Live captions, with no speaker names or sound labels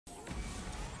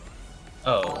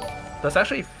Oh, that's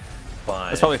actually fine.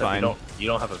 That's probably except fine. You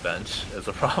don't have a bench is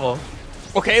a problem.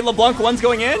 Okay, LeBlanc 1's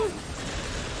going in.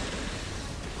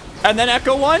 And then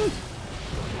Echo 1.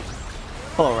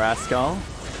 Hello, Rascal.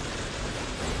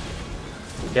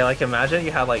 Yeah, like imagine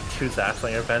you had like 2 Zacks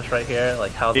on your bench right here.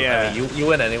 Like how's Yeah. I mean, you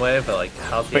win anyway, but like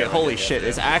how's the Wait, holy shit,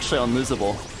 it's actually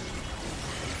unlosable.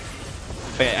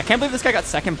 Wait, I can't believe this guy got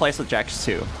second place with Jax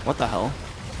 2. What the hell?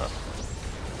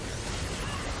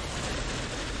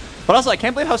 But also, I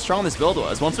can't believe how strong this build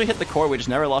was. Once we hit the core, we just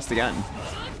never lost again.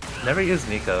 Never use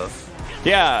Nico's.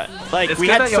 Yeah, like It's we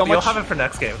good had that so you'll much. have it for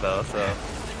next game though, so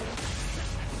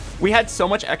We had so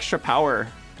much extra power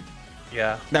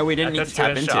yeah. that we didn't need to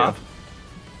tap into. Shop.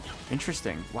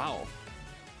 Interesting. Wow.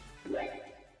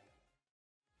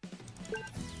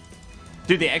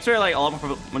 Dude, the extra are like a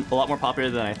lot more popular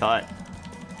than I thought.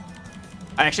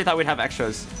 I actually thought we'd have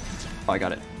extras. Oh, I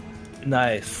got it.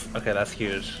 Nice. Okay, that's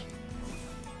huge.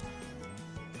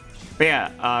 But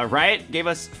yeah, Riot gave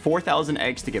us 4,000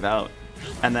 eggs to give out,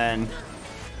 and then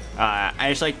I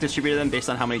just like distributed them based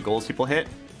on how many goals people hit,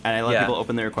 and I let people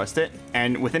openly request it,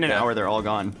 and within an hour they're all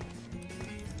gone.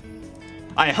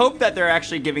 I hope that they're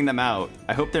actually giving them out.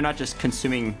 I hope they're not just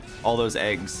consuming all those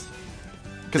eggs,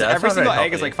 because every single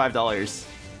egg is like $5.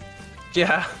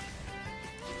 Yeah.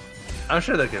 I'm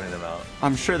sure they're giving them out.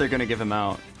 I'm sure they're gonna give them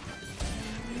out.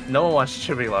 No one wants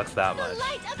Kirby Lux that much.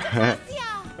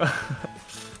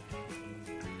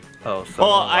 Oh, so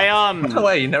well, By the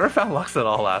way, you never found Lux at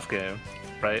all last game,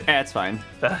 right? Yeah, it's fine.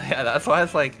 Yeah, that's why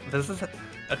it's like this is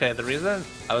okay. The reason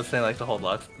I was saying like to hold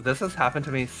Lux, this has happened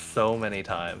to me so many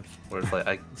times where it's like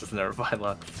I just never find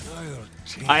Lux.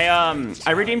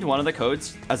 I redeemed one of the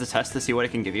codes as a test to see what it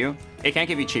can give you. It can't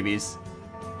give you chibis.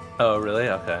 Oh, really?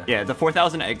 Okay. Yeah, the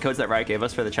 4,000 egg codes that Riot gave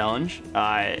us for the challenge,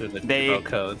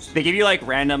 codes. They give you like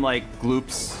random like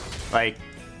gloops, like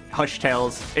hush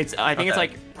tails. I think it's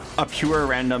like a pure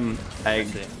random egg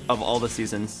of all the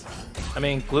seasons. I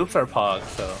mean, gloops are pogs,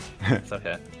 so it's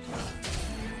okay.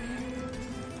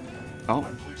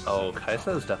 Oh,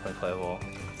 Kaisa is definitely playable.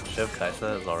 Shiv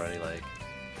Kaisa is already like,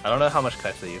 I don't know how much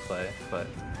Kaisa you play, but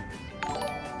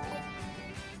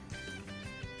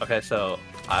okay. So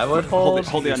I would hold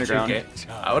the underground.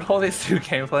 I would hold these 2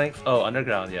 game flanks. Oh,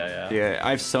 underground, yeah. Yeah, I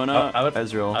have Sona,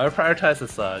 Ezreal. I would prioritize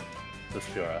this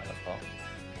Fiora as well.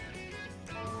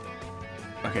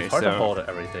 Okay, it's hard to hold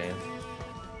everything.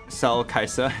 Sell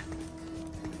Kaisa.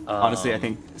 Honestly, I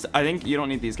think you don't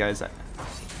need these guys.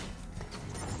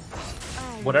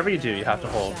 Whatever you do, you have to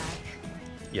hold.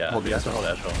 Yeah, you have to hold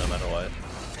Ezreal no matter what.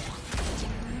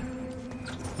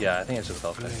 Yeah, I think it's just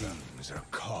Kaisa.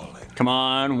 Come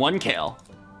on, 1 Kale.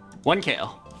 1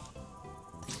 Kale.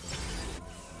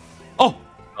 Oh!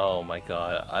 Oh my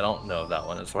god, I don't know if that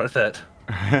one is worth it.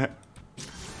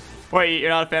 Wait, you're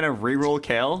not a fan of reroll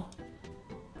Kale?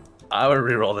 I would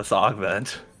reroll this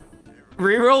Augment.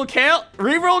 Reroll Kale?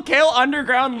 Reroll Kale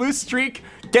underground, loose streak,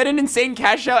 get an insane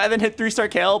cash out, and then hit 3-star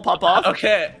Kale, pop off?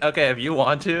 Okay, if you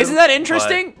want to. Isn't that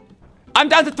interesting? I'm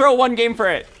down to throw 1 game for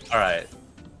it. Alright.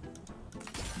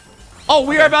 Oh,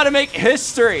 we are about to make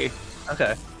history.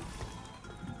 Okay.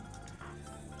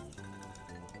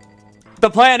 The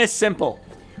plan is simple.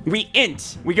 We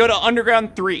go to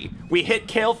underground 3. We hit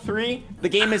Kale 3. The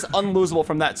game is unlosable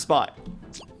from that spot.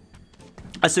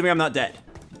 Assuming I'm not dead.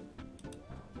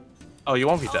 Oh, you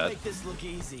won't be dead.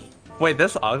 Wait,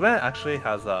 this Augment actually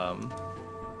has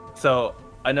so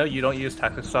I know you don't use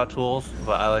tactics tools,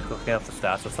 but I like looking up the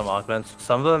stats of some Augments.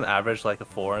 Some of them average like a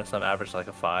 4 and some average like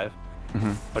a 5.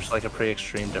 Which is like a pretty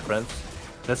extreme difference.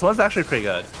 This one's actually pretty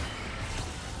good.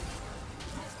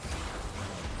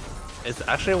 It's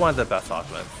actually one of the best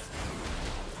Augments.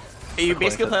 You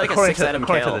basically play like a 6-item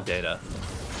Kale. According to the data.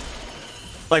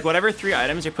 Like whatever 3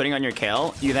 items you're putting on your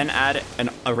Kale, you then add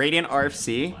a Radiant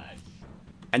RFC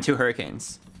and 2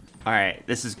 Hurricanes. All right,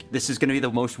 this is gonna be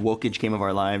the most wokage game of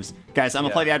our lives, guys. I'm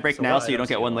gonna play the ad break now, so you don't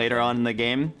get one later on in the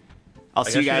game. I'll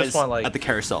see you guys at the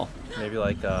carousel. Maybe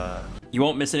like You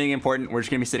won't miss anything important. We're just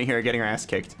gonna be sitting here getting our ass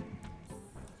kicked.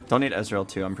 Don't need Ezreal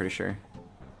too, I'm pretty sure.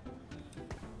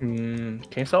 Can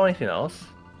you sell anything else?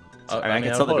 I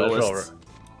can sell the Duelist.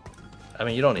 I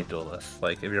mean, you don't need Duelist.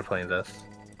 Like if you're playing this,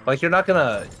 like you're not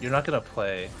gonna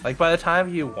play. Like by the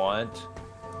time you want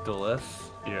Duelist,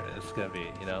 it's gonna be,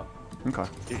 you know. Okay.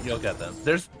 You'll get them.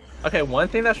 One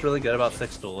thing that's really good about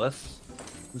 6 Duelists,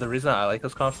 the reason I like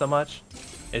this comp so much,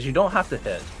 is you don't have to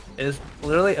hit. It is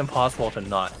literally impossible to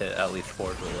not hit at least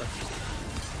 4 Duelists.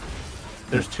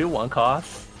 There's 2 1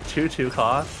 costs, 2 2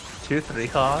 costs, 2 3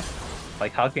 costs.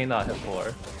 Like how can you not hit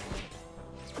 4?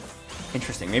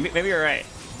 Interesting. Maybe you're right.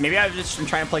 Maybe I've just been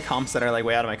trying to play comps that are like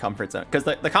way out of my comfort zone. Because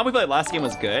the comp we played last game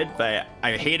was good, but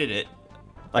I hated it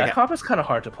Like, that comp is kind of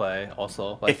hard to play.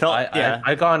 Also, like it felt,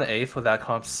 I got an 8th with that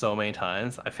comp so many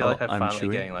times. I feel like I'm finally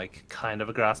chewy. getting like kind of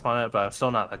a grasp on it, but I'm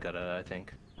still not that good at it. I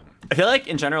think. I feel like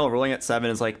in general, rolling at 7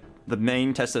 is like the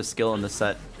main test of skill in this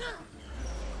set.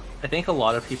 I think a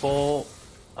lot of people.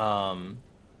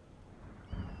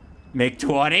 Make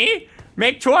 20?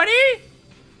 Make 20?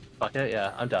 Fuck it,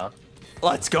 yeah, I'm down.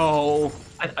 Let's go.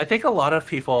 I think a lot of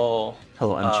people.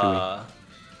 Hello, I'm Chewy.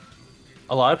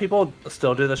 A lot of people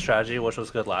still do the strategy, which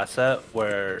was good last set,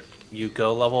 where you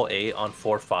go level 8 on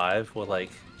 4-5 with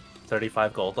like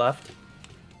 35 gold left.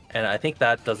 And I think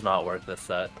that does not work this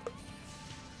set.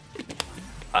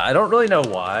 I don't really know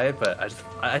why, but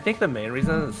I think the main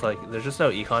reason is like there's just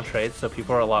no econ trades, so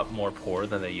people are a lot more poor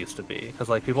than they used to be. Because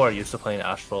like people are used to playing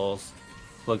Astrals,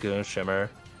 Lagoon, Shimmer,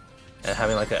 and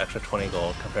having like an extra 20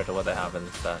 gold compared to what they have in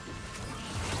this set.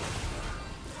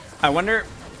 I wonder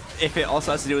if it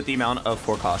also has to do with the amount of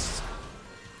 4 costs.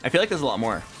 I feel like there's a lot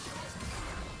more.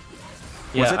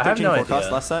 Yeah, was it 13 I have no 4 costs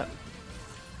idea. last set?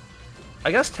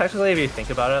 I guess technically if you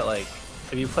think about it, like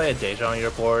if you play a Deja on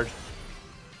your board,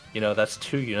 you know, that's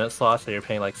 2 unit slots that you're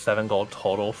paying like 7 gold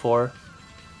total for.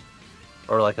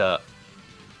 Or like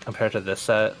compared to this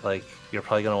set, like you're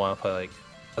probably gonna want to play like,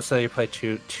 let's say you play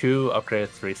two upgraded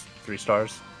 3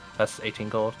 stars. That's 18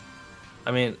 gold.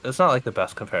 I mean, it's not like the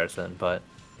best comparison, but.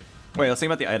 Wait, let's think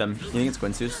about the item. You think it's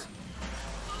Guiles?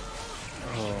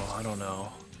 Oh, I don't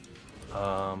know.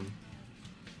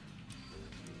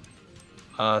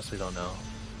 Honestly, don't know.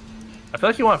 I feel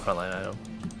like you want frontline item.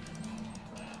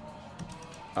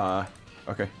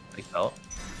 Okay. Like belt.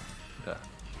 Okay.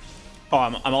 Oh,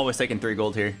 I'm always taking 3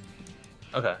 gold here.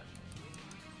 Okay.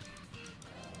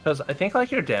 Because I think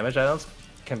like your damage items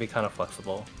can be kind of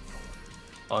flexible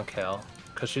on Kayle.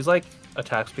 Because she's like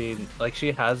attack speed, like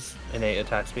she has innate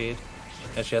attack speed,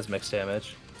 and she has mixed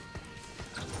damage.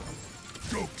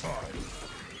 Go time.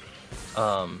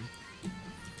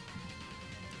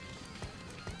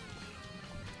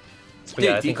 Dude,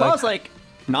 yeah, Decal is like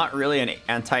not really an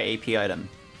anti-AP item.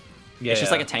 Yeah, it's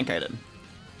just like a tank item.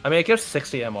 I mean, it gives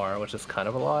 60 MR, which is kind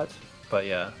of a lot, but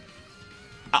yeah.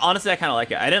 Honestly, I kind of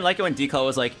like it. I didn't like it when Decal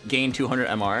was like gain 200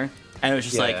 MR, and it was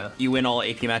just you win all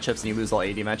AP matchups and you lose all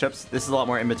AD matchups. This is a lot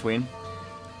more in between.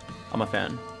 I'm a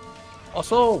fan.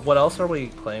 Also, what else are we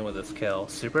playing with this Kayle?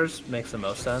 Supers makes the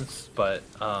most sense, but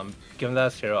given that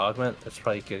it's hero augment, it's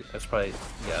probably good. It's probably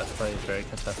very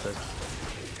contested.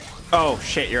 Oh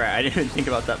shit, you're right. I didn't even think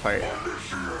about that part.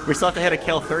 We still have to hit a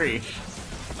Kayle 3.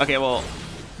 Okay, well,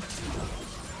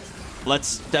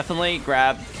 let's definitely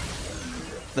grab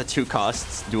the 2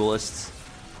 costs, Duelists.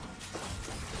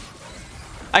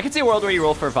 I could see a world where you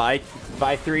roll for Vi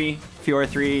 3, Fiora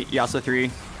 3, Yasuo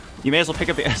 3. You may as well pick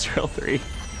up the Ezreal 3.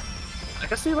 I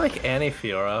can see like Annie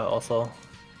Fiora also,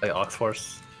 like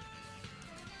Oxforce.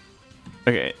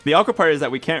 Okay, the awkward part is that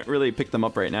we can't really pick them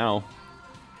up right now.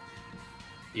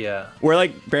 Yeah. We're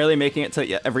like barely making it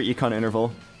to every econ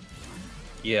interval.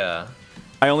 Yeah.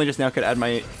 I only just now could add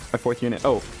my 4th unit.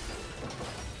 Oh.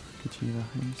 Continue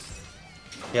the heist.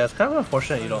 Yeah, it's kind of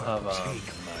unfortunate you don't have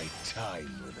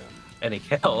any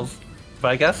kills. But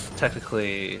I guess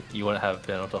technically you wouldn't have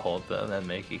been able to hold them and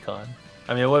make econ.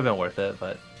 I mean, it would have been worth it,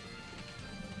 but.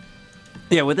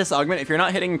 Yeah, with this augment, if you're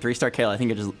not hitting 3-star Kayle, I think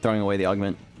you're just throwing away the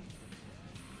augment.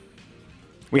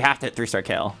 We have to hit 3-star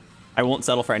Kayle. I won't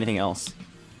settle for anything else.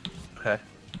 Okay.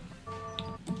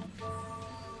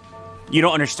 You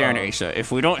don't understand, Asa.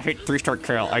 If we don't hit 3-star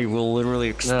Kayle, I will literally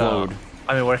explode. No.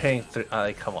 I mean, we're hitting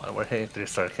come on, we're hitting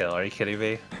 3-star Kayle. Are you kidding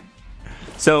me?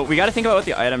 So we got to think about what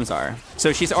the items are.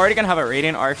 So she's already gonna have a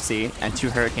Radiant RFC and 2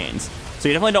 Hurricanes. So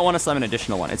you definitely don't want to summon an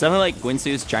additional one. It's definitely like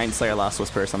Guiles, Giant Slayer, Last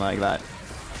Whisper, or something like that.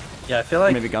 Yeah, I feel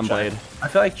like maybe Gunblade. I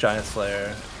feel like Giant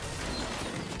Slayer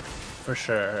for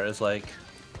sure is like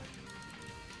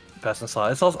best in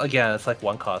slot. It's also, again, it's like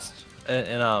 1 cost.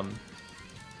 And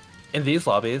in these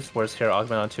lobbies where it's hero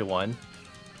augment on 2-1,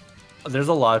 there's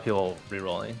a lot of people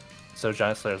rerolling. So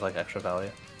Giant Slayer is like extra value.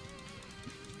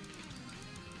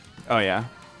 Oh yeah,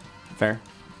 fair.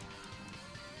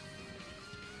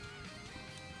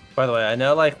 By the way, I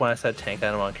know like when I said tank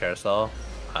item on carousel,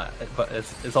 but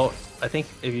it's all. I think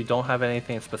if you don't have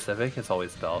anything specific, it's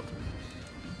always belt.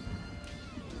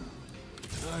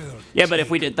 Yeah, but if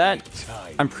we did that,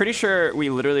 I'm pretty sure we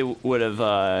literally would have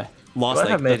lost. You would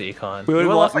have made econ. We would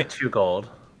have lost like 2 gold.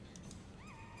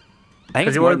 I think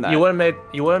it's more than that.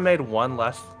 You would have made 1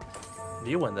 less. Do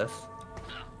you win this?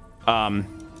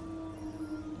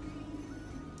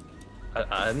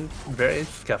 I'm very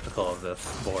skeptical of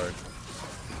this board.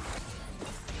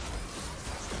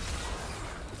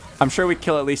 I'm sure we'd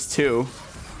kill at least 2.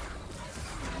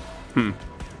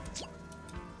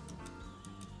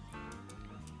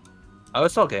 I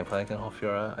was still game playing in whole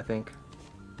Fiora, I think.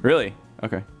 Really?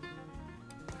 Okay.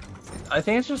 I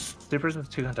think it's just Supers with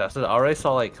 2 contested. I already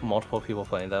saw like multiple people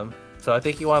playing them. So I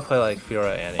think you want to play like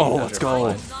Fiora Annie. Oh, let's go.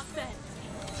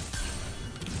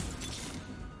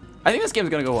 I think this game's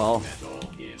gonna go well.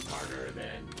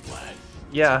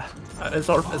 Yeah,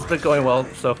 it's been going well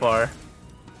so far.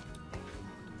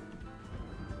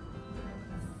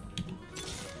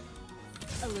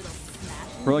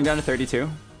 Rolling down to 32.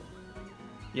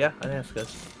 Yeah, I think that's good.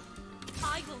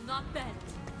 I will not bend.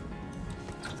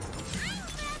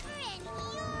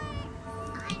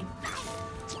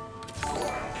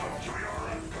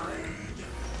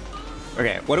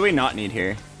 Okay, what do we not need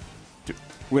here?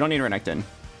 We don't need Renekton.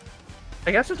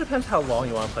 I guess it depends how long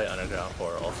you want to play Underground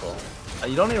for, also.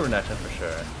 You don't need Renekton for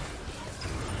sure.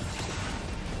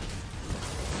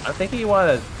 I'm thinking you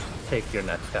want to take your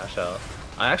next cash out.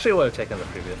 I actually would have taken the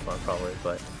previous one, probably,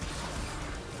 but...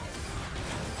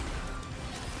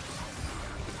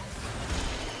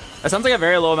 That sounds like a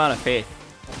very low amount of faith.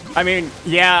 I mean,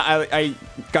 yeah, I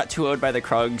got 2-0'd by the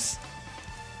Krugs,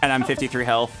 and I'm 53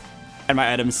 health, and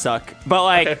my items suck. But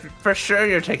like, okay, for sure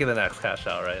you're taking the next cash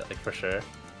out, right? Like for sure.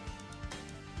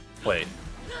 Wait.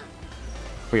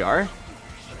 We are?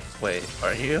 Wait,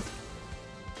 are you?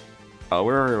 Oh,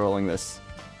 we're rolling this.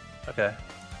 Okay.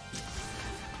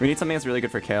 We need something that's really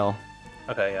good for Kayle.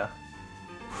 Okay, yeah.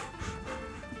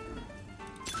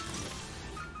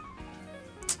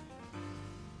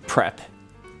 Prep.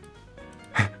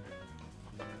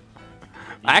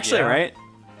 Actually, Yeah. right?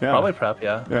 Yeah. Probably prep,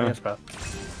 yeah. Yeah. I think it's prep.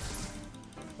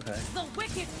 Okay. The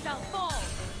wicked shall fall.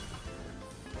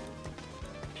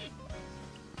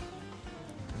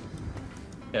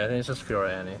 Yeah, I think it's just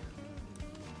Fiora Annie.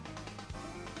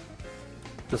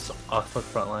 Just off the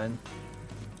front line.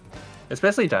 It's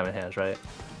basically Diamond Hands, right?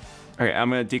 Okay, I'm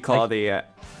gonna declaw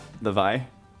the Vi.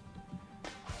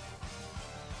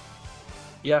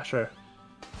 Yeah, sure.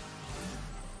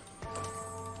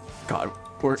 God,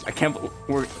 we're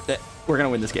gonna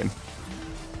win this game.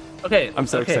 Okay, I'm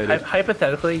so excited.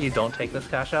 Hypothetically, you don't take this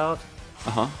cash out.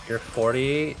 Uh-huh. You're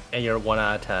 40 and you're 1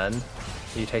 out of 10.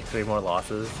 You take 3 more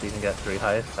losses, so you can get 3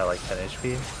 heists at like 10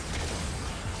 HP.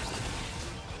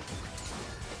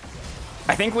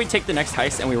 I think we take the next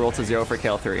heist and we roll to 0 for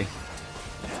Kayle 3.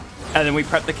 And then we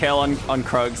prep the Kayle on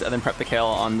Krugs and then prep the Kayle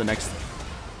on the next.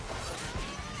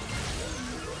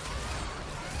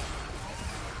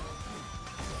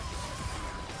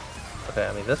 Okay,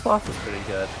 I mean, this loss is pretty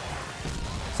good.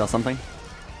 Sell something?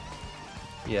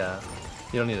 Yeah.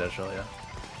 You don't need Ezreal,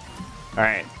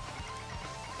 Alright.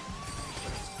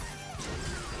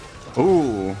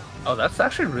 Ooh. Oh, that's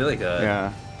actually really good.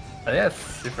 Yeah. I think that's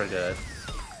super good.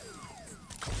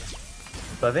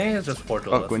 So I think it's just 4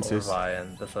 duelists over Vi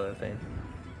and this other thing.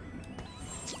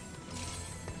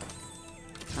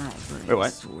 Wait,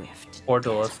 what? 4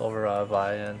 duelists over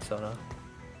Vi and Sona.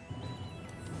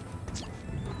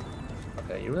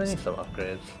 Okay, you really need some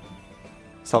upgrades.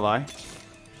 Sell Vi?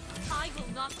 I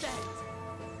will not bend.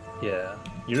 Yeah,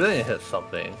 you really need to hit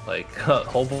something. Like,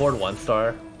 whole board 1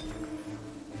 star.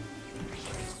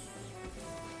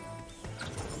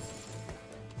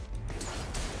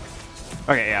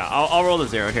 Okay, yeah, I'll roll the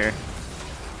 0 here.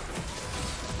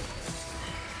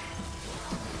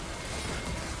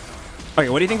 Okay,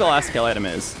 what do you think the last Kayle item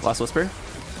is? Last Whisper?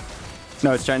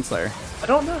 No, it's Giant Slayer. I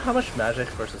don't know how much magic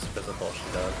versus physical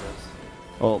she does.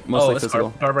 Well, mostly it's physical.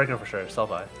 Guard Breaker for sure. Sell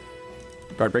Vi.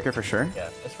 Guard Breaker for sure? Yeah,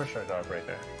 it's for sure Guard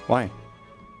Breaker. Why?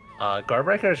 Guard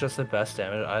Breaker is just the best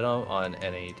damage item on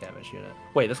any damage unit.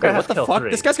 Wait, this guy Wait, has what the kill fuck?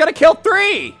 3. This guy's gotta kill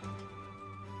 3!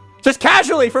 Just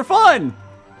casually, for fun!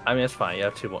 I mean, it's fine. You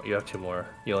have 2 more. You have 2 more.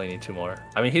 You only need 2 more.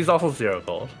 I mean, he's also 0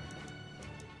 gold.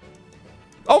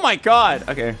 Oh my god!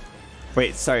 Okay.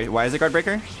 Wait, sorry, why is it Guard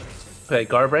Breaker? Okay,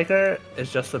 Guard Breaker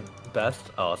is just the best.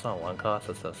 Oh, it's not 1 cost.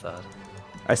 That's so sad.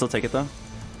 I still take it though?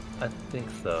 I think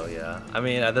so, yeah. I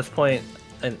mean, at this point,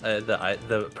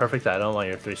 the perfect item on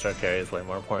your 3-star carry is way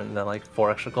more important than like 4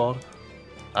 extra gold.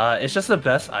 It's just the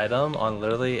best item on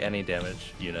literally any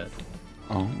damage unit.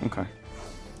 Oh, okay.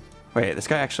 Wait, this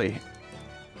guy actually...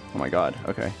 Oh my god,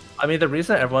 okay. I mean, the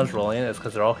reason everyone's rolling is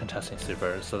because they're all contesting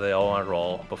supers, so they all want to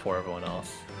roll before everyone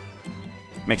else.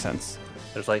 Makes sense.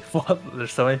 There's like,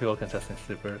 there's so many people contesting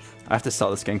supers. I have to sell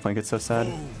this Gangplank, it's so sad.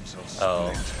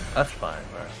 Oh, that's fine,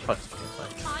 bro. Fuck this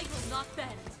Gangplank. I will not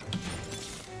bend.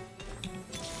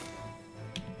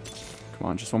 Come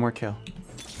on, just one more kill.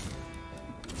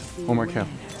 One more kill.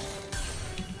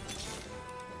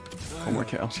 One more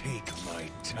kill. Take my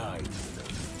time.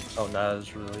 Oh, that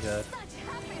is really good.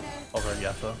 Over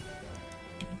Yasuo.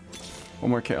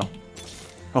 One more kill.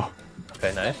 Oh.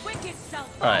 Okay, nice. Wicked shall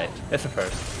fall. Alright, it's a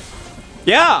first.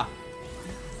 Yeah!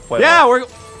 Wait, yeah,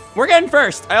 what? we're getting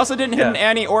first. I also didn't hit an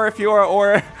Annie or a Fiora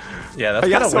or Yeah, that's a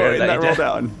kind of Yasuo weird in that that you roll did.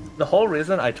 down. The whole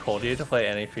reason I told you to play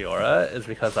Annie Fiora is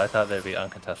because I thought they'd be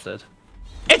uncontested.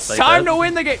 It's Like, time that's- to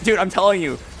win the game. Dude, I'm telling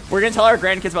you. We're going to tell our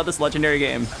grandkids about this legendary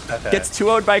game. Okay. Gets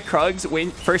 2-0'd by Krugs,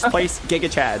 win first place Giga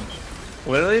Chad.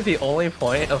 Literally, the only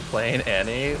point of playing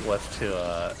Annie was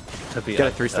to be Get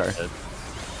a 3-star. uncontested.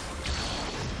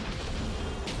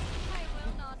 I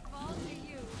will not fall to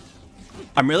you.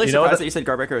 I'm really You know surprised what- that you said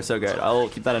Guardbreaker was so good. I'll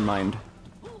keep that in mind.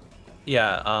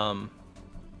 Yeah,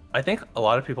 I think a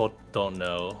lot of people don't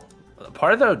know.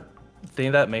 Part of the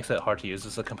thing that makes it hard to use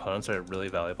is the components are really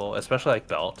valuable, especially like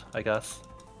belt, I guess.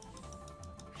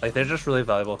 Like they're just really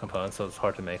valuable components, so it's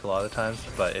hard to make a lot of times.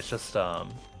 But it's just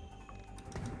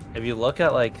if you look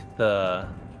at like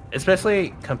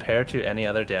especially compared to any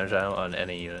other damage item on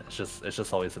any unit, it's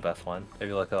just always the best one. If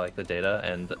you look at like the data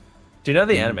and do you know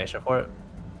the animation for it?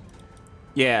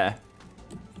 Yeah.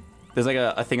 There's like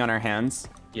a thing on our hands.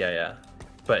 Yeah.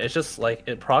 But it's just like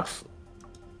it procs,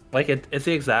 like it's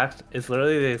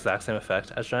literally the exact same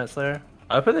effect as Giant Slayer.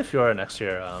 I would put the Fiora next to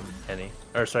your Annie,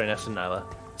 or sorry, next to Nyla,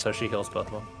 so she heals both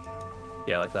of them.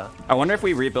 Yeah, like that. I wonder if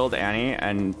we rebuild Annie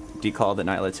and decall the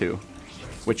Nyla too,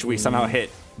 which we somehow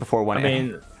hit before one. I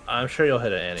mean, I'm sure you'll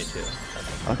hit an Annie too.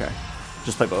 Okay,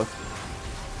 just play both.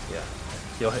 Yeah,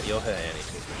 you'll hit an Annie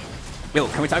too. Yo,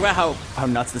 can we talk about how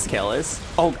nuts this Kayle is?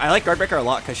 Oh, I like Guardbreaker a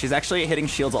lot because she's actually hitting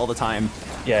shields all the time.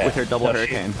 Yeah. With her double No,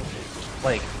 hurricane.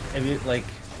 Like if you like,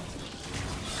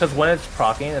 because when it's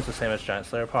procking, it's the same as Giant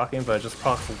Slayer procking, but it just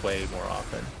procs way more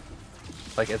often.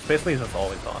 Like it's basically just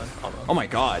always on. Almost. Oh my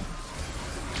god.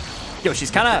 Yo, she's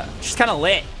kind of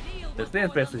lit. This thing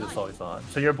is basically just always on.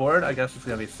 So your board, I guess, is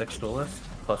gonna be 6 Duelist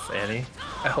plus Annie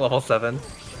at level 7.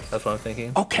 That's what I'm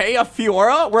thinking. Okay, a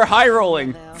Fiora? We're high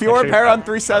rolling. Fiora pair on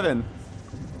 3-7.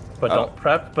 But don't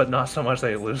prep, but not so much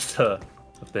that you lose to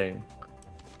the thing.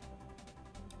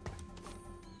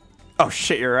 Oh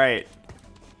shit, you're right.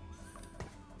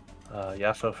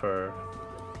 Yasuo for...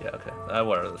 Yeah, okay.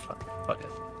 Whatever, that's fine. Fuck it.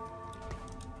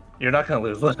 You're not gonna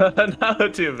lose now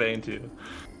to Vayne too.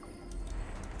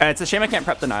 It's a shame I can't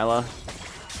prep the Nyla.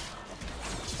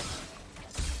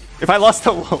 If I lost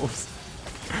to Wolves,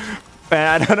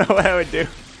 man, I don't know what I would do.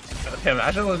 Okay,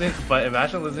 imagine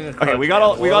losing a Okay, we got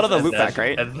all the loot back,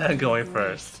 right? And then going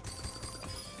first.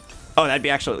 Oh, that'd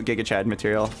be actual Giga Chad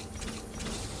material.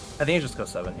 I think you just go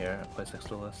 7 here and play 6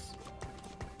 Duelists.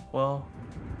 Well,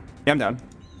 Yeah, I'm down.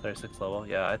 36 level.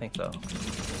 Yeah, I think so.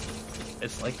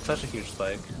 It's like such a huge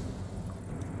spike.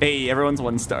 Hey, everyone's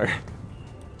 1 star.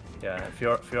 Yeah,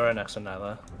 Fiora next to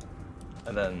Nyla.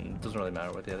 And then it doesn't really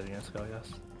matter where the other units go, I guess.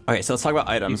 Okay, so let's talk about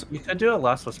items. You could do a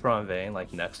Last Whisper on Vayne,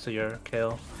 like next to your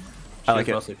Kayle. I like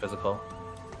it. Mostly physical.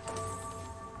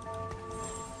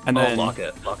 And then lock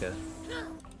it.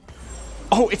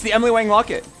 Oh, it's the Emily Wang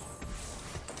locket.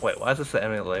 Wait, why is this the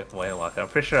Emily Wang locket? I'm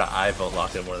pretty sure I vote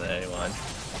locket more than anyone.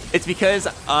 It's because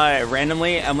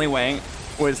randomly Emily Wang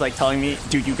was like telling me,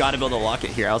 dude, you gotta build a locket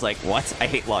here. I was like, what? I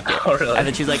hate locket. Oh, really? And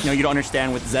then she's like, no, you don't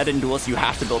understand. With Zed and Duelist, you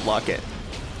have to build locket.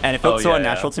 And it felt so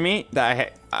unnatural to me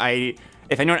that I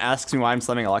if anyone asks me why I'm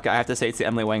slamming a locket, I have to say it's the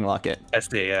Emily Wang locket.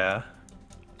 SD, yeah.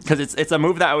 Because it's a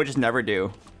move that I would just never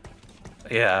do.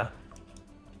 Yeah.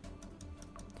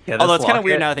 Yeah. Although it's kind of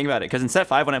weird now to think about it. Because in set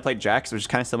 5 when I played Jax, which is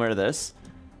kind of similar to this,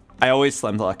 I always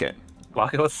slammed locket.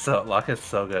 Locket's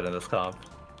so good in this comp.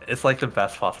 It's like the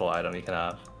best possible item you can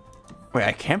have. Wait,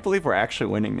 I can't believe we're actually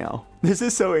winning now. This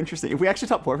is so interesting. If we actually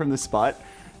top 4 from this spot,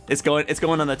 it's going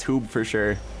on the tube for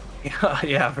sure.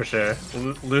 Yeah, for sure.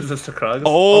 Loses to Krugs.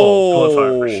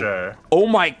 Oh, for sure. Oh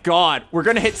my god, we're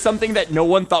gonna hit something that no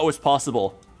one thought was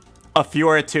possible. A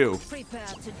Fiora 2.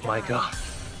 My god.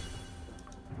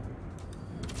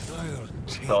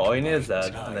 So all you need is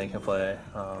Zed, and then you can play.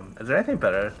 Is there anything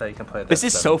better that you can play? This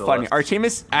is so funny. Our team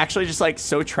is actually just like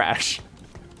so trash.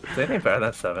 Is there anything better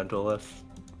than 7 Duelists?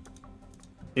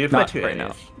 You play Not 2 right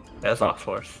Annies. now. That's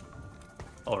Oxforce.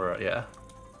 Over, yeah.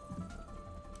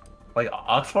 Like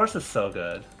Oxforce is so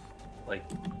good. Like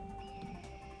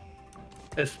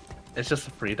it's just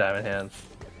a free diamond hands.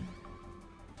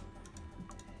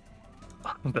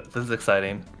 This is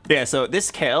exciting. Yeah, so this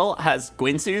Kayle has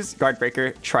Guinsu's,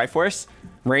 Guardbreaker, Triforce,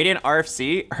 Radiant,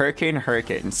 RFC,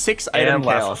 Hurricane. 6 item And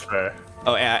Last Kayle. Whisper.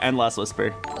 Oh yeah, and Last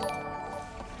Whisper.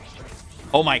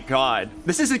 Oh my god.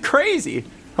 This is crazy.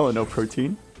 Hello, no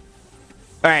protein.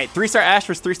 Alright, 3-star Ashe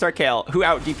versus 3-star Kayle. Who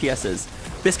out DPS's?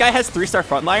 This guy has 3-star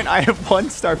frontline. I have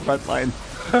 1-star frontline.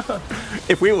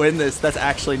 If we win this, that's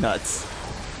actually nuts.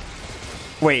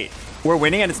 Wait, we're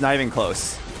winning and it's not even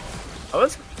close. I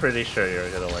was pretty sure you were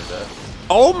gonna win this.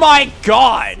 Oh my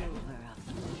god!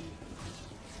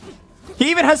 He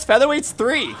even has featherweights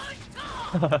 3.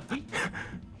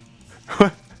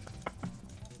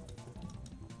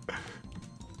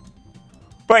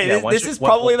 Wait, Yeah, this is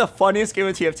probably the funniest game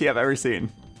of TFT I've ever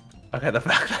seen. Okay, the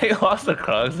fact that you lost the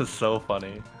Krugs is so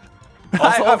funny. We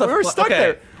were stuck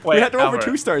there. Wait, we had to roll for Albert.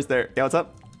 2 stars there. Yeah, what's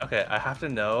up? Okay, I have to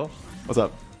know. What's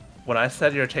up? When I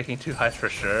said you're taking 2 heists for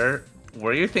sure,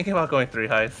 were you thinking about going 3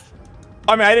 heists?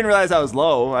 I mean, I didn't realize I was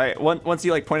low. Once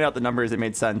you like pointed out the numbers, it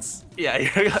made sense. Yeah,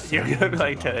 you're gonna be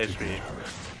like 10 HP.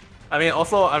 I mean,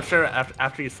 also, I'm sure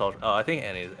after you sold. Oh, I think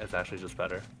Annie is actually just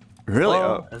better. Really?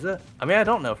 Oh, is it? I mean, I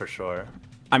don't know for sure.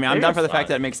 I mean, I'm Maybe down for the it's fact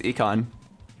not. that it makes econ.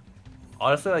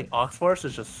 Honestly, like Oxforce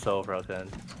is just so broken.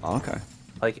 Oh, okay.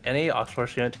 Like any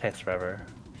Oxforce unit takes forever.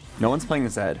 No one's playing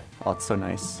Zed. Oh, it's so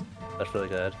nice. That's really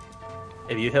good.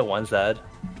 If you hit 1 Zed,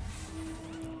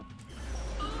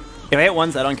 If I hit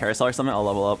 1 Zed on Carousel or something, I'll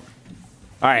level up.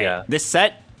 All right, Yeah. this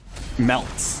set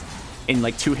melts in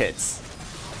like 2 hits.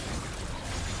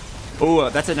 Oh,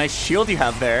 that's a nice shield you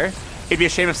have there. It'd be a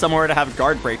shame if someone were to have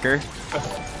Guard Breaker.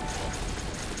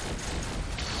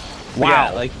 Wow. yeah,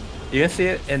 like you can see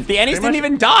it in The Annies pretty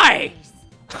didn't much- even die!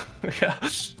 yeah.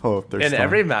 Oh, they're In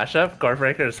every matchup, Guard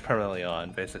Breaker is permanently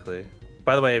on, basically.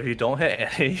 By the way, if you don't hit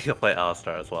Annie, you can play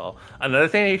Alistar as well. Another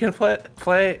thing you can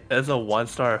play is a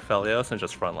 1-star Aphelios and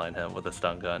just frontline him with a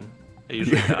stun gun. It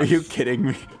usually Are casts. you kidding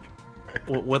me?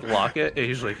 With Locket, it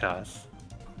usually casts.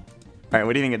 All right,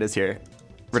 what do you think it is here?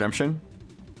 Redemption?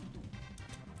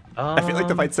 I feel like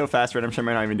the fight's so fast, Redemption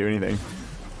might not even do anything.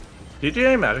 Do you do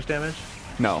any magic damage?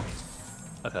 No.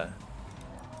 Okay.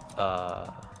 I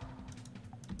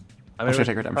I'll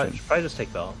take Redemption. Probably just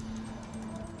take Bell.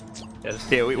 Yeah,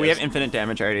 Yeah, we have infinite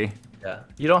damage already. Yeah,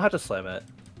 you don't have to slam it,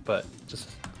 but just...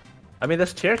 I mean,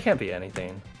 this tier can't be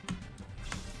anything.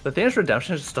 The thing is,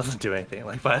 Redemption just doesn't do anything.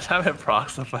 Like, by the time it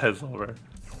procs, the fight is over.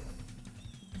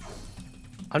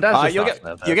 I'm down to just You'll not get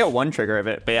slam you this. get 1 trigger of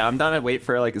it, but yeah, I'm down to wait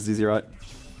for like Zizirot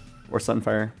or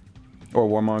Sunfire or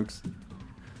Warmogs.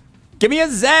 Give me a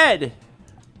Zed!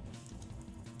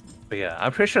 But yeah,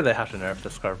 I'm pretty sure they have to nerf the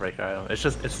Scar Breaker item. It's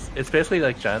just, it's basically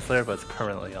like Giant Slayer, but it's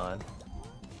permanently on.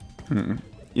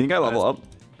 You think I level up?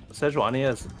 Sejuani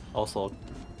is also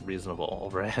reasonable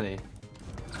over Annie.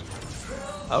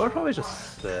 I would probably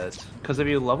just sit, because if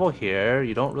you level here,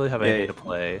 you don't really have any to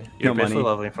play. You're no basically money.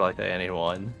 leveling for like the Annie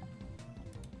 1.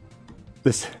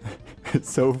 This it's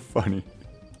so funny.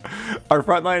 Our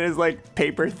front line is like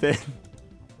paper thin.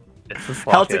 It's just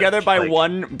Held Locket, together by like-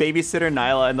 one babysitter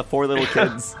Nyla and the 4 little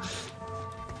kids.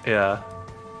 Yeah.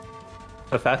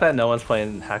 The fact that no one's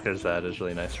playing Hacker Zed is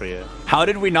really nice for you. How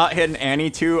did we not hit an Annie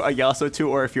 2, a Yasuo 2,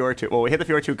 or a Fiora 2? Well, we hit the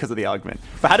Fiora 2 because of the Augment.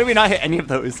 But how did we not hit any of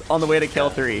those on the way to Kayle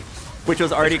 3, which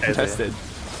was already It's crazy. contested?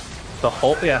 The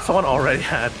whole, yeah, someone already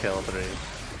had Kayle 3.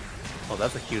 Oh,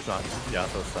 that's a huge knock.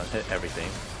 Yasuo stun hit everything.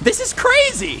 This is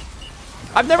crazy!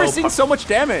 I've never seen so much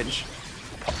damage.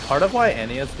 Part of why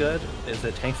Annie is good is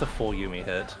it tanks a full Yuumi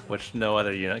hit, which no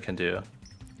other unit can do.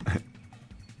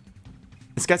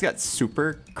 This guy's got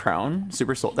Super Crown,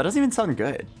 Super Soul. That doesn't even sound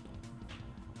good.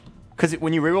 Because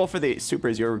when you reroll for the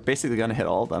supers, you're basically going to hit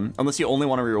all of them. Unless you only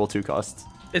want to reroll 2 costs.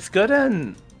 It's good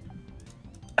in...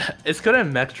 It's good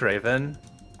in Mech Draven,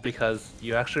 because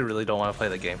you actually really don't want to play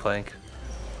the Gangplank.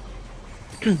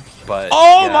 But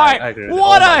Oh yeah, my! I agree.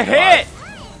 What Oh a my God. hit!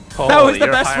 That was the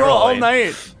You're best high roll all rolling.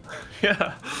 night.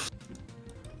 Yeah.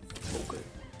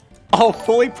 Oh,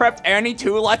 fully prepped Annie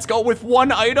 2. Let's go with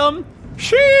 1 item.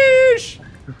 Sheesh!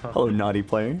 Hello, naughty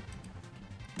player.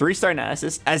 3-star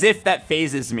Nasus. As if that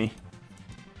phases me.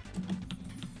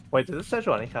 Wait, did this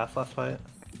Sejuani cast last fight?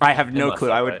 I have no must clue.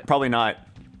 have, I would right? probably not.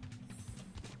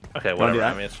 Okay, Wanna do whatever.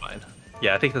 that? I mean, it's fine.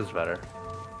 Yeah, I think this is better.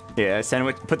 Yeah,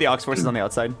 put the Ox Forces on the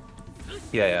outside.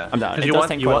 Yeah, yeah. I'm down. 'Cause It you does want-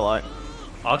 tank you quite a want- lot.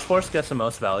 Oxforce gets the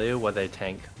most value when they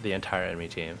tank the entire enemy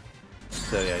team.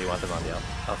 So yeah, you want them on the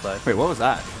outside. Wait, what was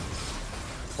that?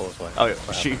 What was what? Oh,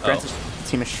 What she happened? grants Oh. a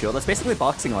team a shield. That's basically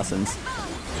boxing lessons.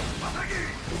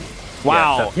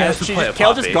 Wow. so he has to She play just, a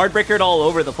Kayle just Poppy. guard breakered all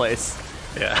over the place.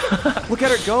 Yeah. Look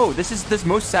at her go. This is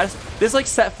most satisfying. This is like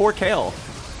set 4 Kayle.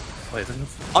 Wait, this is,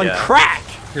 On yeah. crack!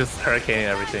 Just hurricaning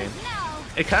everything.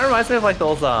 It kind of reminds me of like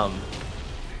those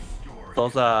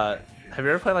have you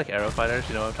ever played like Aero Fighters?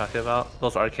 You know what I'm talking about?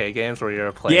 Those arcade games where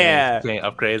you're playing, getting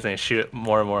upgrades and you shoot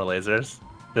more and more lasers.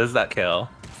 This is that Kayle.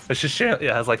 It's just it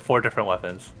has like 4 different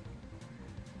weapons.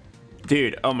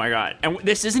 Dude, oh my god. And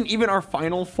this isn't even our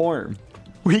final form.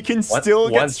 We can still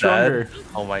get stronger. Dead.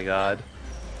 Oh my god.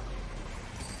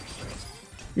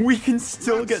 We can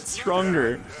still get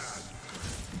stronger.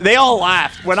 They all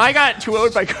laughed. When I got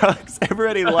 2-0'd by Crux,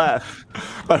 everybody laughed.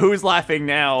 But who's laughing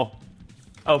now?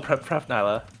 Oh, prep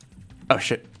Nyla. Oh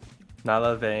shit.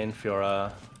 Nyla, Vayne,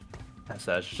 Fiora. That's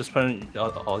that. Just put in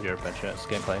all your adventurous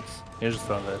game planks. You're just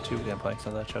throwing the 2 game planks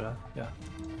on that Choga. Yeah.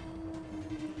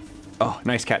 Oh,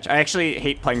 nice catch. I actually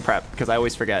hate playing prep because I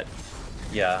always forget.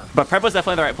 Yeah. But prep was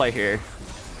definitely the right play here.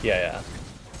 Yeah.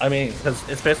 I mean, because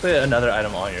it's basically another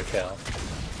item on your Kayle.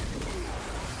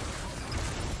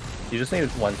 You just need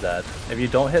 1 Zed. If you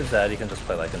don't hit Zed, you can just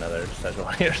play like another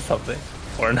Sejuani or something.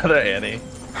 Or another Annie.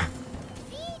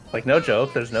 Like, no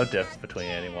joke, there's no diff between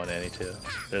Annie 1 and Annie 2.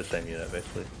 They're the same unit,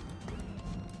 basically.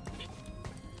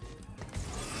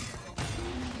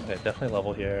 Okay, definitely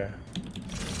level here.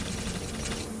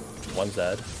 1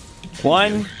 Zed.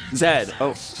 1 Zed.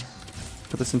 Oh.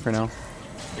 Put this in for now.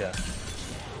 Yeah.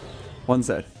 1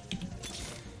 Zed.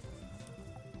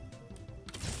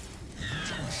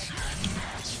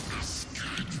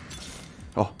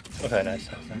 Oh. Okay, nice.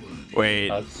 Wait.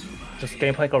 Just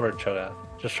game plank over Choga.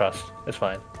 Just trust. It's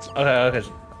fine. Okay.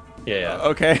 Yeah.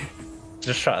 Okay.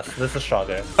 Just trust. This is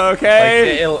stronger.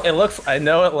 Okay. Like, it looks. I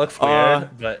know it looks weird,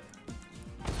 but.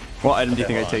 What item do you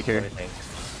think I'd take here?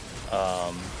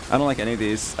 I don't like any of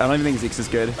these. I don't even think Zeke's is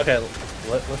good. Okay,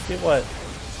 let's see what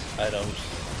items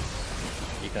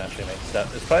you can actually make.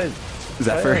 It's probably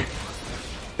Zephyr.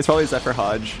 It's probably Zephyr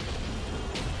Hodge.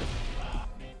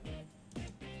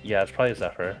 Yeah, it's probably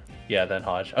Zephyr. Yeah, then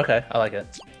Hodge. Okay, I like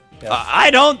it. Yeah.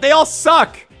 I don't. They all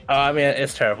suck. I mean,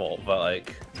 it's terrible, but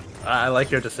like, I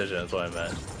like your decision. Is what I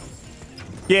meant.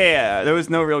 Yeah, there was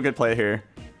no real good play here.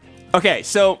 Okay,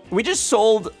 so we just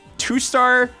sold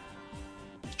 2-star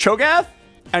Cho'Gath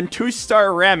and 2-star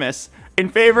Rammus in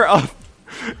favor of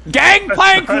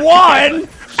Gangplank 1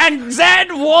 and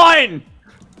Zed 1.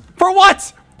 For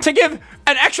what? To give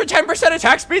an extra 10%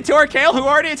 attack speed to our Kayle, who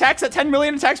already attacks at 10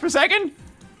 million attacks per second?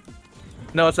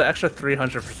 No, it's an extra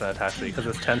 300% attack speed because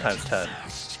it's 10 times 10.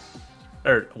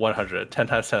 Or 100. 10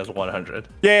 times 10 is 100.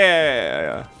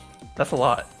 Yeah. That's a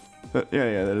lot.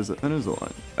 Yeah, that is a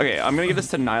lot. Okay, I'm gonna give this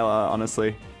to Nyla,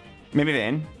 honestly. Maybe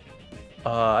Vayne?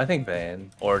 I think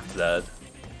Vayne or Zed.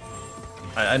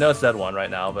 I know it's Zed 1 right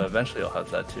now, but eventually you'll have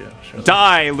Zed 2. Surely.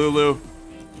 Die, Lulu!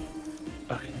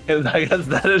 Okay, I guess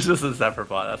that is just a Zephyr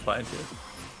bot, that's fine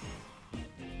too.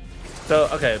 So,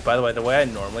 okay, by the way, the way I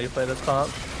normally play this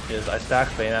comp is I stack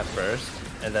Vayne at first,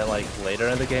 and then like later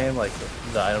in the game, like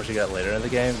the items you get later in the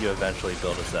game, you eventually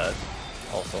build a Zed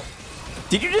also.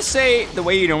 Did you just say the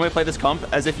way you normally play this comp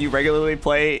as if you regularly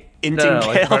play Inting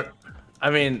Kayle? Like, I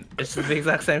mean, it's the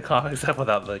exact same comp except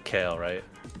without the Kayle, right?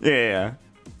 Yeah.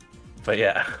 But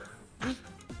yeah.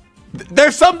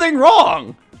 There's something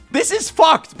wrong! This is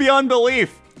fucked beyond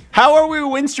belief! How are we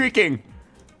win streaking?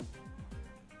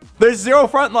 There's 0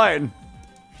 frontline.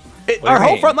 Our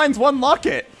whole frontline's 1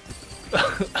 Locket.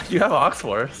 You have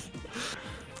Oxforce.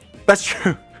 That's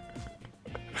true.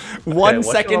 1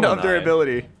 second of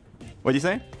durability. What'd you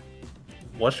say?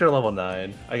 What's your level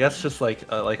 9? I guess just like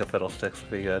a Fiddlesticks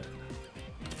would be good.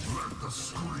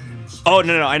 Oh,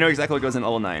 no, I know exactly what goes in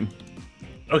level 9.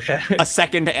 Okay. A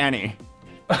second to Annie.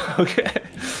 Okay.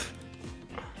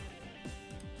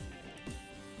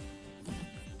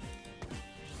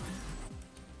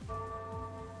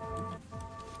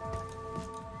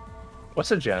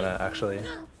 What's a Janna, actually?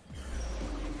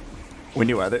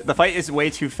 Windy Weather. The fight is way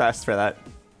too fast for that.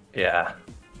 Yeah.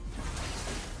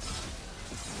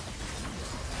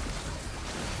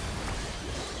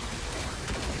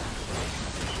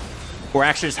 We're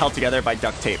actually just held together by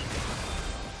duct tape.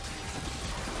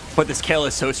 But this Kayle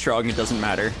is so strong, it doesn't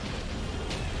matter.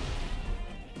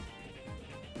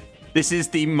 This is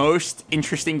the most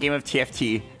interesting game of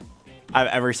TFT I've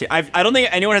ever seen. I don't think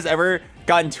anyone has ever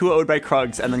gotten 2-0'd by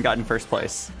Krugs and then gotten first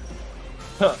place.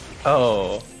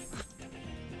 Oh.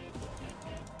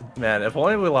 Man, if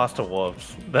only we lost to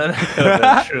Wolves, then it could have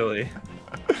been truly.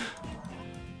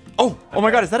 Oh my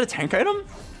god, is that a tank item?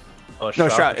 Oh, no,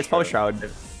 Shroud. It's probably Shroud.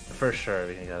 For sure,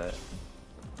 we can get it.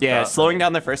 Yeah, slowing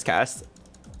down the first cast.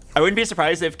 I wouldn't be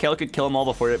surprised if Kayle could kill them all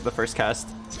before the first cast.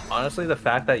 Honestly, the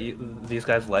fact that these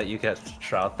guys let you get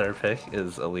Shroud 3rd pick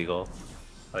is illegal.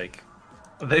 Like,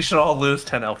 they should all lose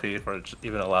 10 LP for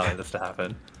even allowing this to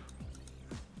happen.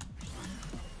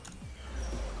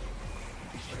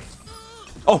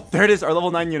 Oh, there it is, our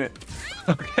level 9 unit.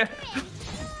 Okay.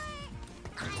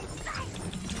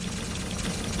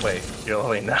 Wait, you're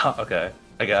leveling now? Okay,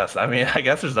 I guess. I mean, I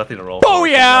guess there's nothing to roll. Oh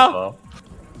yeah! Well.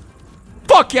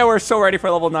 Fuck yeah, we're so ready for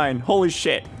level 9. Holy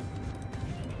shit.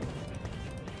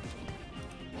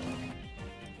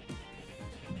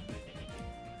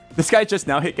 This guy just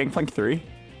now hit Gangplank 3.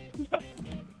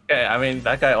 Okay, I mean,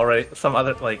 that guy already, some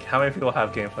other, like, how many people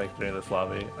have Gangplank 3 in this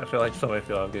lobby? I feel like so many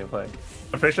people have Gangplank.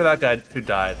 I'm pretty sure that guy who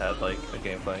died had, like, a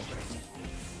Gangplank.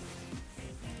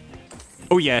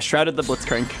 Oh yeah, shrouded the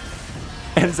Blitzcrank.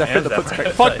 And Zephyr the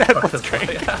Blitzcrank. Fuck that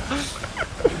Blitzcrank.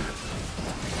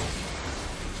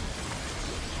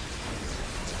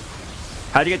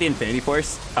 How'd you get the Infinity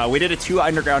Force? We did a 2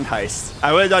 underground heist.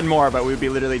 I would have done more, but we would be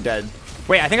literally dead.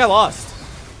 Wait, I think I lost.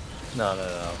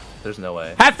 No. There's no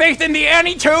way. Have faith in the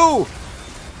Annie 2!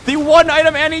 The 1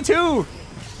 item Annie 2!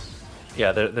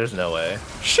 Yeah, there's no way.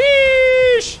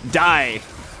 Sheesh! Die.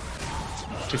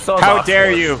 She still has How dare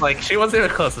force. you? Like, she wasn't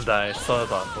even close to dying. She still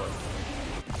has on force.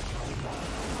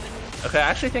 Okay, I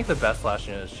actually think the best last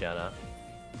unit is Janna.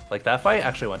 Like, that fight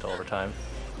actually went to overtime.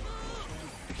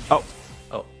 Oh.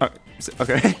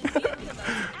 Okay.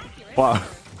 Wow.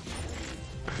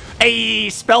 Hey,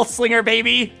 Spell Slinger,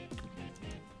 baby!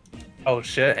 Oh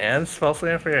shit, and Spell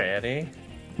Slinger for your Annie?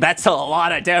 That's a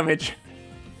lot of damage.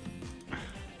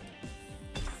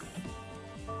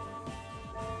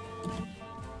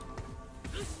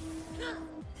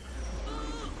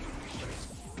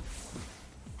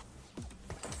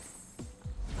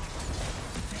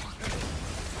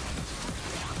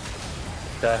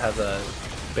 That has a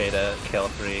beta Kayle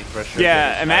 3 version.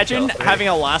 Yeah, imagine having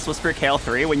a Last Whisper Kayle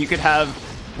 3 when you could have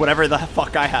whatever the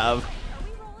fuck I have.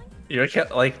 You're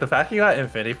like, the fact you got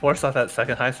Infinity Force off that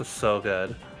second heist was so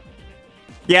good.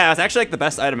 Yeah, it's actually like the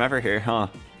best item ever here, huh?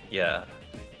 Yeah.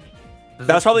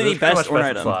 That was probably the best Ornn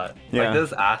item. Slot. Yeah. Like, this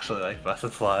is actually like best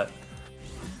in slot.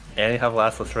 And you have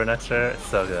Last Whisper next to her. It's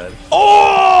so good.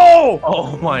 Oh!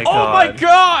 Oh my god. Oh my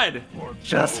god!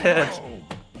 Just hit.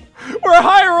 We're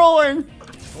high rolling!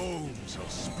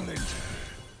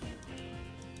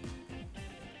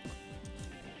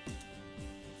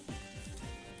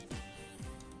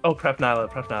 Oh, prep Nyla.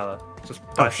 Just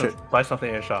buy something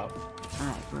in your shop.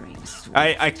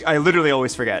 I literally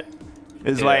always forget.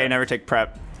 This is why I never take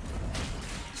prep.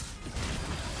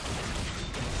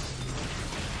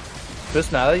 This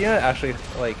Nyla unit actually,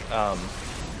 like,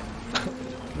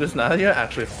 this Nyla unit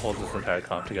actually holds this entire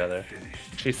comp together.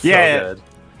 She's so good.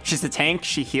 She's the tank,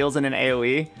 she heals in an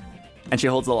AoE, and she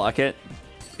holds the locket.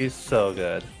 She's so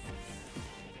good.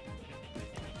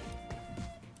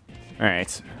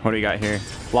 Alright, what do we got here?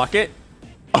 Locket?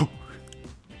 Oh!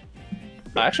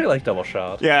 I actually like double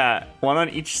shot. Yeah, 1 on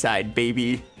each side,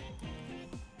 baby.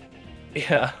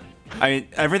 Yeah. I mean,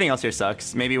 everything else here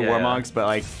sucks. Maybe Warmogs, but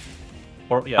like...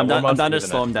 I'm done to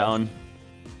slow him down.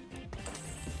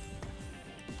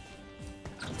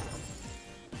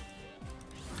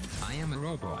 I am a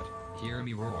robot. Hear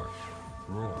me roar.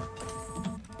 Roar.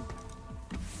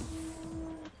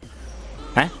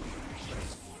 Huh?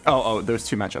 Oh, those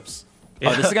 2 matchups. Yeah.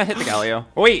 Oh, this is gonna hit the Galio.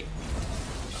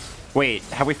 Wait,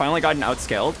 have we finally gotten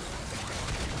outscaled?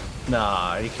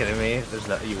 Nah, are you kidding me? There's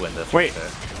no, you win this. Wait. For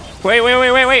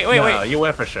sure. Wait. No, you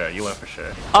win for sure.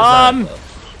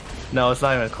 No, it's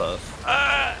not even close.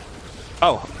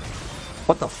 Oh.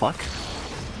 What the fuck?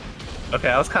 Okay,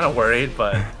 I was kind of worried,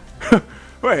 but...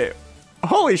 Wait.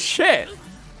 Holy shit.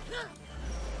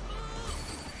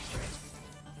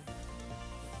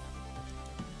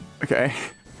 Okay.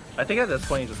 I think at this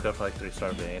point you just go for like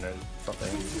 3-star Bane or something.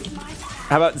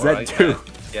 How about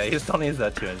Z2? Yeah, you still need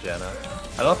Z2 in Janna.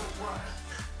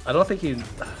 I don't think you...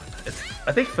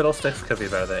 I think Fiddlesticks could be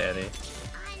better than Annie.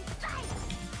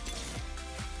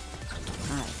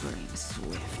 I bring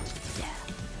swift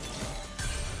death.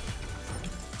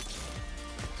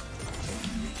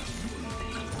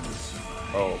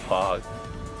 Oh, Fog.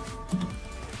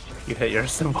 You hit your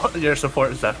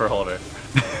support Zephyr holder.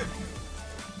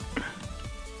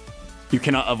 You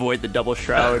cannot avoid the double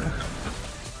shroud.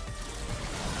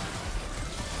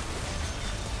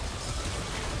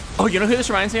 Oh, you know who this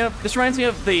reminds me of? This reminds me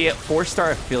of the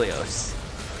 4-star Aphelios.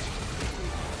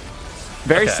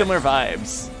 Very similar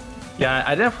vibes. Yeah,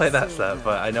 I didn't play that set,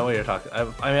 but I know what you're talking. I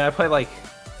mean, I played like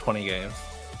 20 games.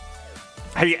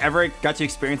 Have you ever got to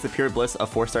experience the pure bliss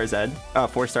of 4-star Zed?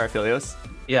 4-star Aphelios?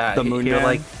 Yeah, the Moon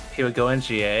he would go in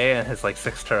GA and his like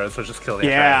 6 turrets would just kill the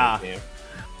entire team.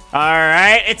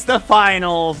 Alright, it's the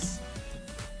finals.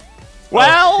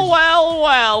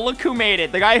 Well, look who made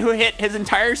it. The guy who hit his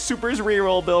entire Supers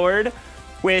reroll build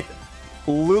with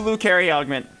Lulu carry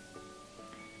Augment.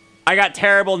 I got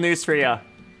terrible news for you.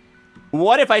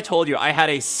 What if I told you I had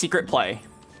a secret play?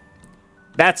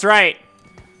 That's right.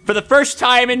 For the first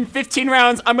time in 15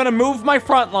 rounds, I'm going to move my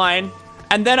front line,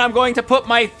 and then I'm going to put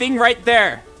my thing right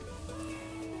there.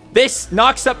 This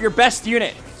knocks up your best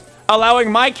unit,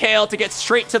 allowing my Kayle to get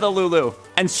straight to the Lulu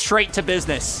and straight to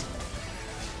business.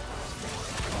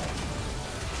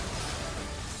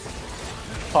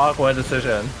 Fuck, what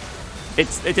decision? It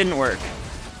didn't work.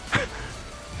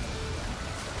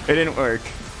 It didn't work.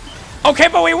 Okay,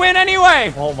 but we win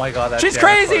anyway! Oh my god, she's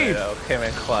crazy! Came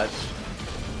in clutch.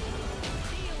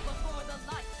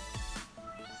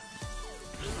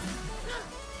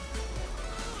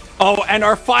 Oh, and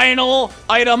our final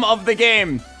item of the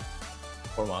game.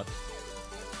 4 months.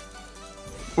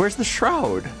 Where's the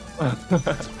shroud?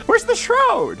 Where's the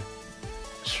shroud?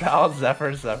 Shroud,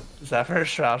 Zephyr, Zephyr,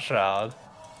 Shroud, Shroud.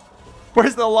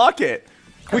 Where's the locket?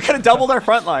 We could have doubled our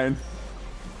front line.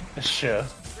 Sure.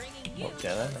 Bringing you Okay,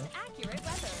 then. accurate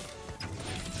weather.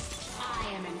 I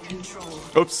am in control.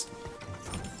 Oops.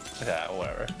 Yeah,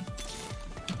 whatever.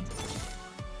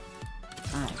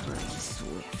 I bring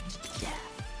swift death.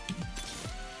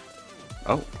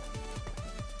 Oh.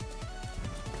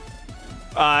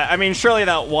 I mean, surely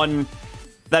that one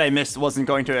that I missed wasn't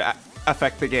going to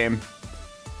affect the game.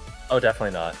 Oh,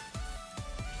 definitely not.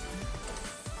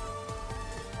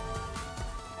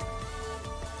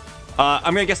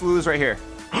 I'm gonna guess Lulu's right here.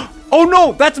 Oh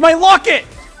no, that's my locket!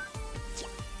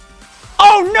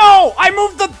 Oh no, I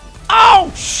moved the...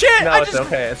 Oh shit! No, I it's just,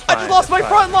 okay, it's I fine, just lost it's my fine.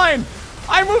 front line!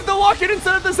 I moved the locket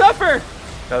instead of the Zephyr!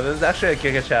 No, this is actually a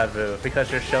Giga Chad move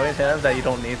because you're showing him that you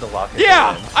don't need the locket.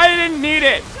 Yeah, to win. I didn't need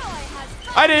it!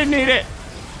 I didn't need it!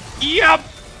 Yep!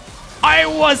 I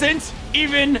wasn't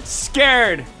even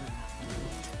scared!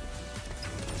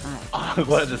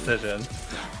 What a decision.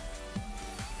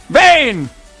 Vayne!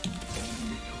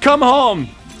 Come home!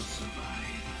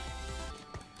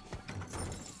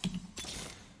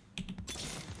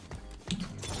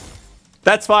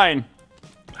 That's fine.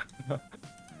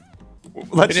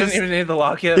 We didn't even need the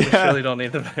locket. We surely don't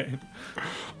need the vein.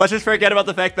 Let's just forget about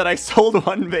the fact that I sold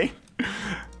one vein.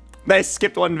 That I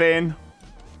skipped one vein.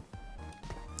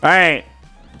 Alright.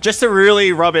 Just to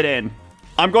really rub it in.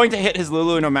 I'm going to hit his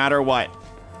Lulu no matter what.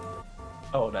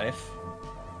 Oh, nice.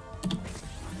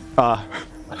 I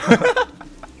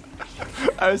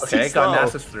was Okay, too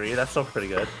got slow. Nasus 3. That's still pretty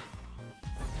good.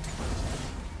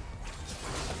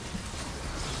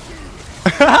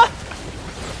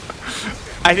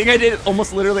 I think I did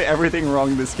almost literally everything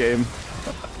wrong this game.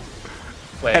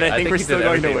 Wait, And I think we're you still did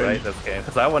going to everything win. right this game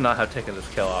because I would not have taken this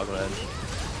kill Augment.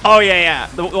 Oh, yeah.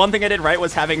 The one thing I did right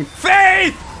was having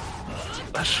faith!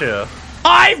 That's true.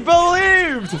 I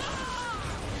believed!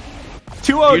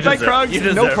 2-0 You by deserve- Krugs, you no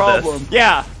deserve problem. this.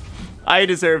 Yeah, I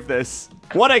deserve this.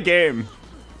 What a game.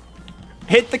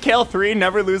 Hit the Kayle 3,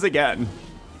 never lose again.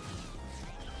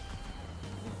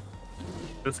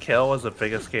 This kill was the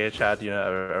biggest Giga Chad you've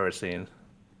ever seen.